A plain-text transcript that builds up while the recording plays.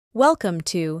Welcome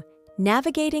to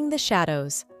Navigating the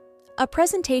Shadows, a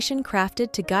presentation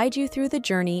crafted to guide you through the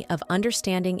journey of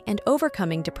understanding and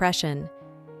overcoming depression.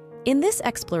 In this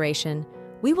exploration,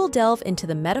 we will delve into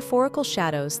the metaphorical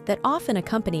shadows that often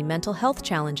accompany mental health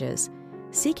challenges,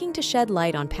 seeking to shed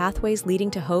light on pathways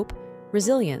leading to hope,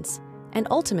 resilience, and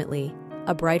ultimately,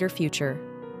 a brighter future.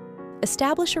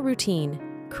 Establish a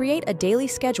routine. Create a daily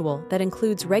schedule that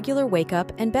includes regular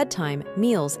wake-up and bedtime,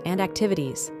 meals, and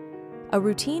activities. A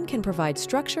routine can provide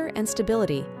structure and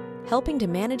stability, helping to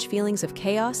manage feelings of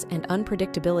chaos and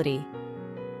unpredictability.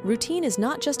 Routine is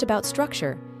not just about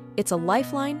structure, it's a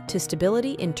lifeline to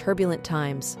stability in turbulent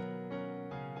times.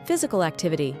 Physical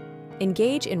activity.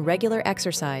 Engage in regular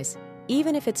exercise,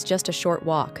 even if it's just a short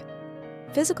walk.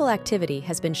 Physical activity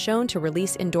has been shown to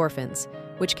release endorphins,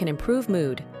 which can improve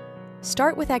mood.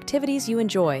 Start with activities you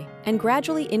enjoy and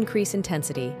gradually increase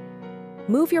intensity.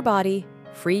 Move your body,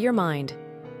 free your mind.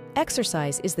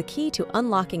 Exercise is the key to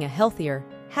unlocking a healthier,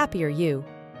 happier you.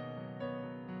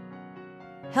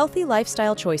 Healthy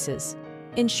lifestyle choices.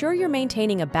 Ensure you're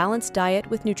maintaining a balanced diet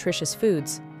with nutritious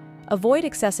foods. Avoid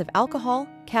excessive alcohol,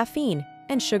 caffeine,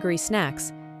 and sugary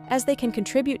snacks, as they can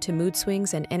contribute to mood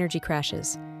swings and energy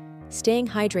crashes. Staying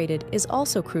hydrated is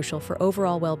also crucial for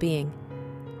overall well-being.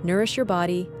 Nourish your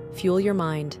body, fuel your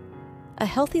mind. A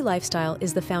healthy lifestyle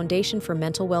is the foundation for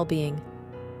mental well-being.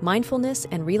 Mindfulness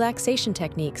and relaxation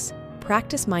techniques.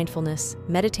 Practice mindfulness,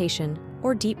 meditation,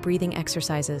 or deep breathing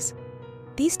exercises.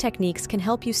 These techniques can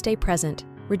help you stay present,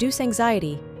 reduce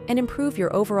anxiety, and improve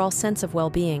your overall sense of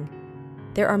well-being.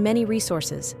 There are many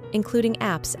resources, including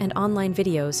apps and online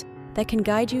videos, that can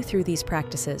guide you through these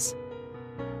practices.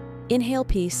 Inhale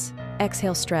peace,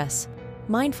 exhale stress.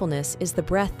 Mindfulness is the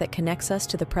breath that connects us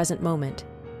to the present moment.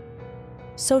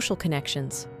 Social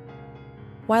connections.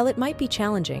 While it might be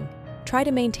challenging, try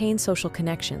to maintain social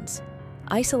connections.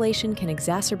 Isolation can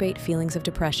exacerbate feelings of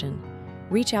depression.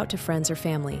 Reach out to friends or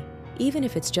family, even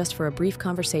if it's just for a brief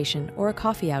conversation or a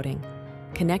coffee outing.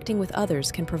 Connecting with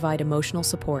others can provide emotional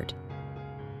support.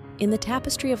 In the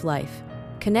tapestry of life,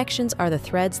 connections are the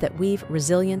threads that weave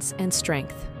resilience and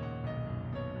strength.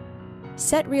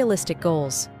 Set realistic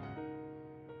goals.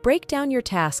 Break down your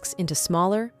tasks into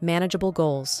smaller, manageable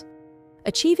goals.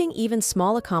 Achieving even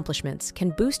small accomplishments can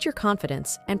boost your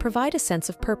confidence and provide a sense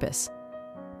of purpose.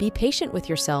 Be patient with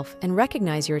yourself and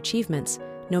recognize your achievements,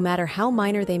 no matter how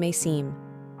minor they may seem.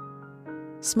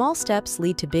 Small steps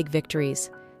lead to big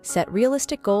victories. Set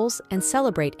realistic goals and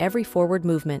celebrate every forward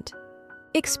movement.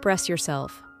 Express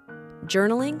yourself.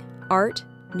 Journaling, art,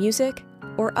 music,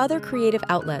 or other creative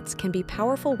outlets can be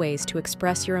powerful ways to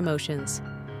express your emotions.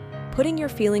 Putting your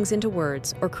feelings into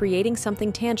words or creating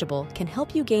something tangible can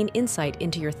help you gain insight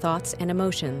into your thoughts and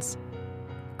emotions.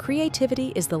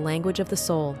 Creativity is the language of the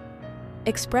soul.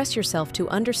 Express yourself to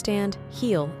understand,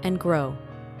 heal, and grow.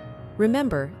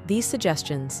 Remember these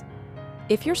suggestions.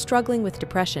 If you're struggling with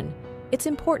depression, it's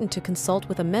important to consult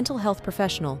with a mental health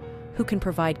professional who can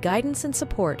provide guidance and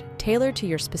support tailored to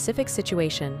your specific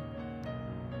situation.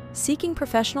 Seeking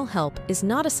professional help is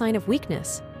not a sign of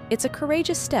weakness, it's a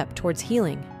courageous step towards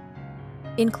healing.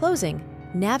 In closing,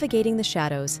 Navigating the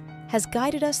Shadows has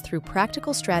guided us through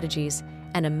practical strategies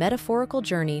and a metaphorical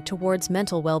journey towards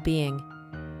mental well-being.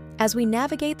 As we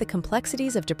navigate the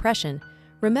complexities of depression,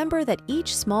 remember that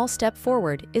each small step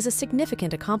forward is a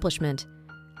significant accomplishment.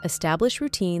 Establish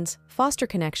routines, foster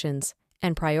connections,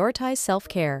 and prioritize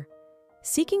self-care.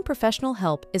 Seeking professional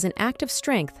help is an act of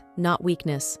strength, not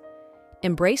weakness.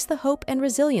 Embrace the hope and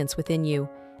resilience within you,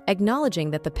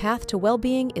 acknowledging that the path to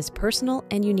well-being is personal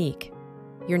and unique.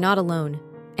 You're not alone,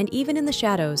 and even in the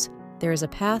shadows, there is a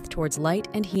path towards light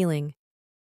and healing.